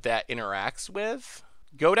much that interacts with.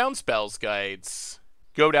 Go down Spells Guides.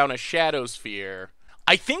 Go down a Shadow Sphere.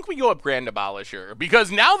 I think we go up Grand Abolisher,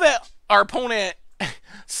 because now that our opponent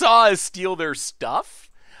saw us steal their stuff,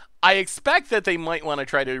 I expect that they might want to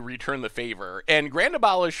try to return the favor. And Grand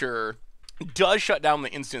Abolisher does shut down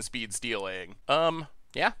the instant speed stealing.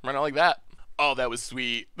 Yeah, run it like that. Oh, that was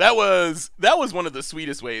sweet. That was one of the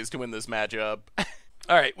sweetest ways to win this matchup.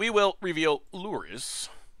 All right, we will reveal Lurrus.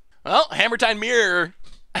 Well, Hammer Time Mirror.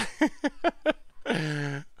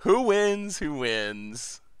 Who wins? Who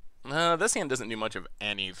wins? This hand doesn't do much of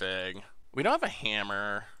anything. We don't have a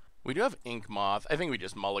hammer. We do have Ink Moth. I think we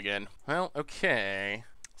just mulligan. Well, okay.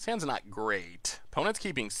 This hand's not great. Opponent's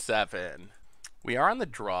keeping 7. We are on the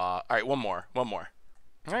draw. All right, one more. All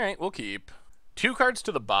right, we'll keep. 2 cards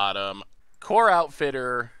to the bottom. Core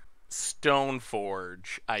Outfitter,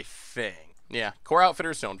 Stoneforge, I think. Yeah, Core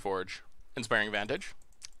Outfitter, Stoneforge. Inspiring Vantage.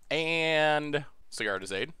 And Cigar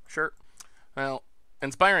Aid. Sure. Well,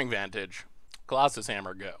 Inspiring Vantage. Colossus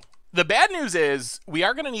Hammer, go. The bad news is we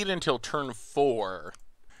are going to need until turn 4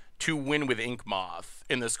 to win with Ink Moth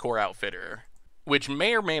in this Core Outfitter, which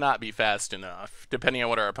may or may not be fast enough, depending on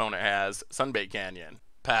what our opponent has. Sunbait Canyon.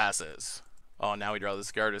 Passes. Oh, now we draw the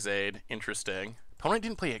Cigar Aid. Interesting. Opponent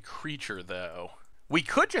didn't play a creature, though. We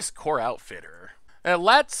could just Core Outfitter.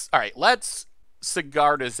 Let's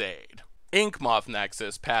Cigar Aid. Ink Moth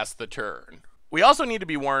Nexus, pass the turn. We also need to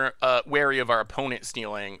be wary of our opponent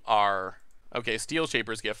stealing our... Okay, Steel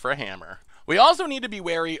Shaper's Gift for a hammer. We also need to be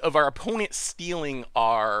wary of our opponent stealing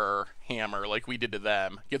our hammer, like we did to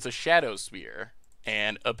them. Gets a Shadow Sphere.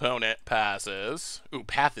 And opponent passes. Ooh,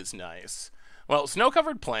 Path is nice. Well,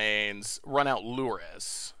 Snow-Covered Plains, run out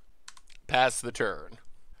Lurrus. Pass the turn.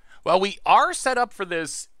 Well, we are set up for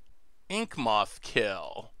this Ink Moth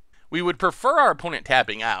kill. We would prefer our opponent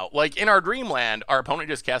tapping out. Like, in our Dreamland, our opponent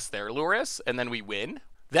just casts their Lurrus, and then we win.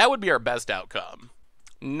 That would be our best outcome.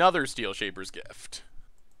 Another Steel Shaper's Gift.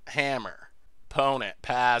 Hammer. Opponent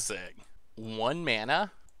passing. 1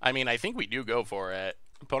 mana? I mean, I think we do go for it.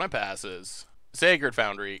 Opponent passes. Sacred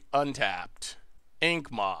Foundry, untapped. Ink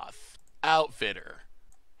Moth. Outfitter.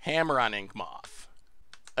 Hammer on Ink Moth.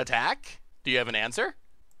 Attack? Do you have an answer?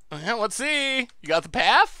 Let's see. You got the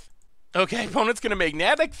path? Okay, opponent's going to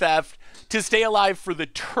Magnetic Theft to stay alive for the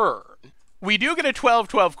turn. We do get a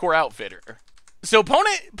 12/12 Core Outfitter. So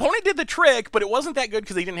opponent did the trick, but it wasn't that good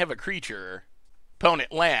because they didn't have a creature.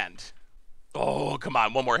 Opponent, land. Oh, come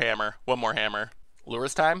on. One more hammer.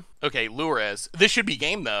 Lurrus time? Okay, Lurrus. This should be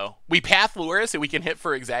game, though. We path Lurrus and we can hit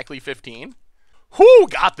for exactly 15. Whoo,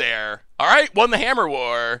 got there. All right, won the Hammer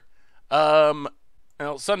War.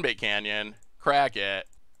 Well, Sunbait Canyon, crack it,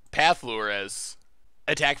 path Lurrus,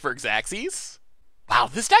 attack for Xaxes. Wow,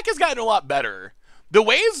 this deck has gotten a lot better. The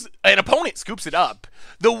ways an opponent scoops it up,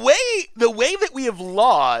 the way that we have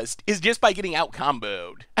lost is just by getting out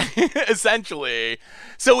comboed, essentially.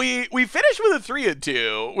 So we finish with a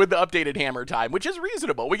 3-2 with the updated Hammer Time, which is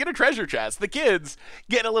reasonable. We get a treasure chest. The kids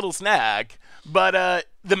get a little snack, but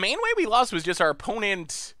the main way we lost was just our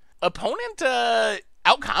opponent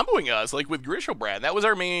out comboing us, like with Grishelbrand. That was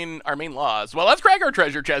our main loss. Well, let's crack our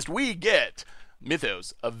treasure chest. We get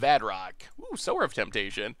Mythos of Vadrock. Ooh, Sower of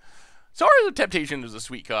Temptation. Sower of Temptation is a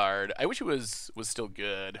sweet card. I wish it was still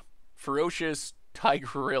good. Ferocious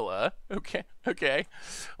Tigrilla. Okay.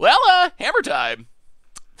 Well, Hammer Time.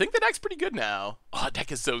 I think the deck's pretty good now. Oh,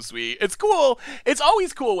 deck is so sweet. It's cool. It's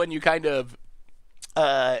always cool when you kind of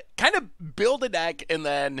build a deck and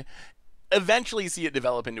then eventually see it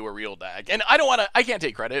develop into a real deck. And I can't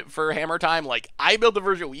take credit for Hammer Time. Like, I built the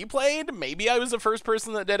version we played. Maybe I was the first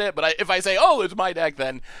person that did it, but if I say, oh, it's my deck,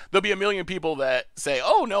 then there'll be a million people that say,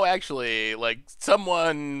 oh, no, actually, like,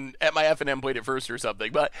 someone at my F&M played it first or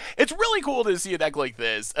something. But it's really cool to see a deck like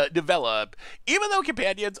this develop. Even though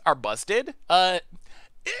companions are busted,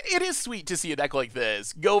 it is sweet to see a deck like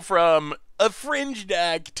this go from a fringe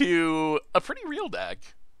deck to a pretty real deck.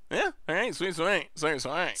 Yeah, all right, sweet. So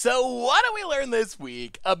what do we learn this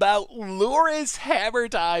week about Lurrus Hammer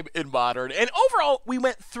Time in Modern? And overall, we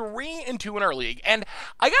went 3-2 in our league, and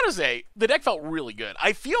I gotta say, the deck felt really good.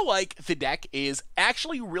 I feel like the deck is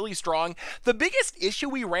actually really strong. The biggest issue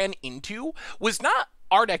we ran into was not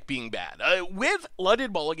our deck being bad. With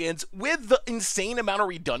London Mulligans, with the insane amount of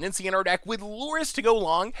redundancy in our deck, with Lurrus to go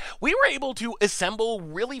long, we were able to assemble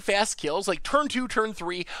really fast kills, like turn 2, turn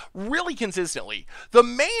 3, really consistently. The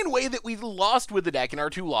main way that we lost with the deck in our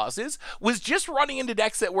 2 losses was just running into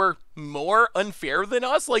decks that were more unfair than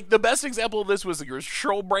us. Like, the best example of this was the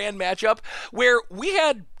Grishol-Brand matchup, where we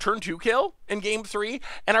had turn 2 kill in game 3,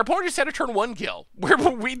 and our opponent just had a turn 1 kill, where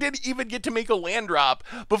we didn't even get to make a land drop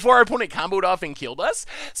before our opponent comboed off and killed us.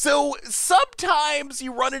 So sometimes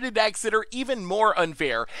you run into decks that are even more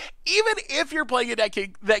unfair, even if you're playing a deck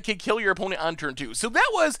that can kill your opponent on turn 2. So that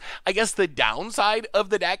was, I guess, the downside of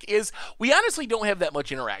the deck, is we honestly don't have that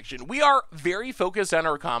much interaction. We are very focused on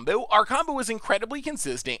our combo. Our combo is incredibly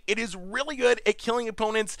consistent. It is really good at killing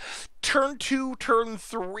opponents turn 2, turn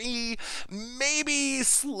 3, maybe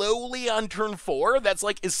slowly on turn 4. That's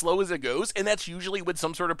like as slow as it goes, and that's usually with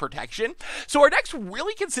some sort of protection. So our deck's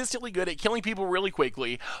really consistently good at killing people really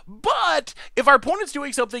quickly, but if our opponent's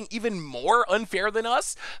doing something even more unfair than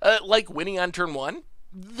us, like winning on turn 1,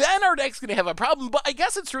 then our deck's going to have a problem. But I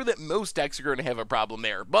guess it's true that most decks are going to have a problem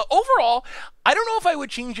there. But overall, I don't know if I would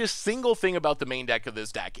change a single thing about the main deck of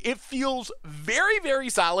this deck. It feels very, very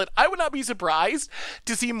solid. I would not be surprised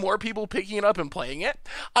to see more people picking it up and playing it.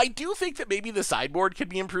 I do think that maybe the sideboard could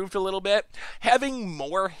be improved a little bit. Having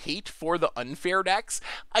more hate for the unfair decks,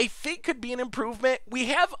 I think, could be an improvement. We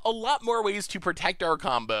have a lot more ways to protect our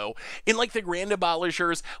combo. In like the Grand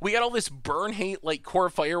Abolishers, we got all this burn hate like Core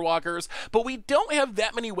Firewalkers, but we don't have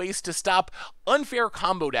that many ways to stop unfair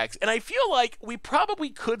combo decks, and I feel like we probably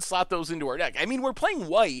could slot those into our deck. I mean, we're playing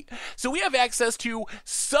white, so we have access to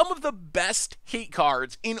some of the best hate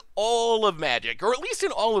cards in all of Magic, or at least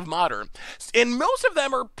in all of Modern, and most of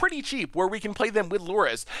them are pretty cheap, where we can play them with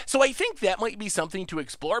Lurrus. So I think that might be something to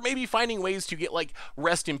explore, maybe finding ways to get like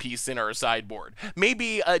Rest in Peace in our sideboard,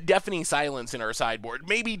 maybe Deafening Silence in our sideboard,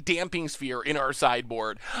 maybe Damping Sphere in our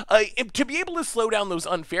sideboard. To be able to slow down those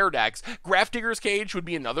unfair decks, Grafdigger's Cage would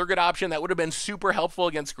be another good option. That would have been super helpful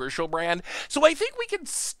against Grishol-Brand. So I think we could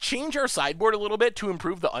change our sideboard a little bit to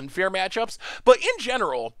improve the unfair matchups. But in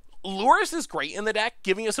general, Lurrus is great in the deck,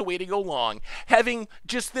 giving us a way to go long. Having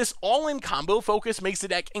just this all-in combo focus makes the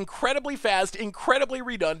deck incredibly fast, incredibly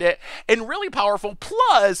redundant, and really powerful.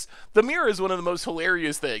 Plus, the mirror is one of the most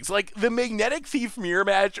hilarious things. Like, the Magnetic Thief mirror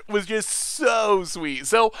match was just so sweet.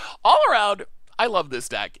 So, all around, I love this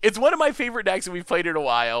deck. It's one of my favorite decks that we've played in a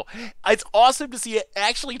while. It's awesome to see it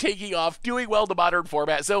actually taking off, doing well in the Modern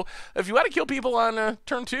format. So if you want to kill people on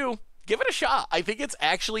turn 2, give it a shot. I think it's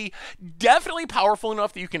actually definitely powerful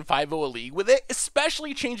enough that you can 5-0 a league with it,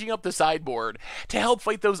 especially changing up the sideboard to help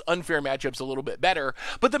fight those unfair matchups a little bit better.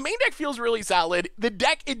 But the main deck feels really solid. The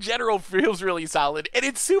deck in general feels really solid, and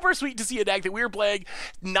it's super sweet to see a deck that we were playing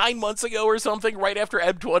 9 months ago or something, right after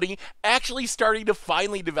M20, actually starting to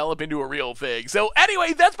finally develop into a real thing. So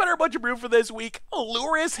anyway, that's been our bunch of brew for this week.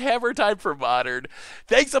 Lurrus Hammer time for Modern.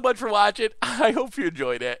 Thanks so much for watching. I hope you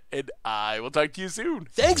enjoyed it, and I will talk to you soon.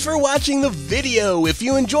 Thanks for watching the video. If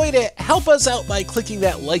you enjoyed it, help us out by clicking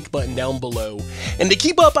that like button down below. And to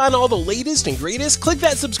keep up on all the latest and greatest, click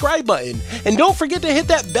that subscribe button. And don't forget to hit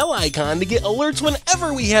that bell icon to get alerts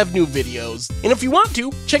whenever we have new videos. And if you want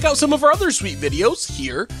to, check out some of our other sweet videos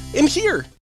here and here.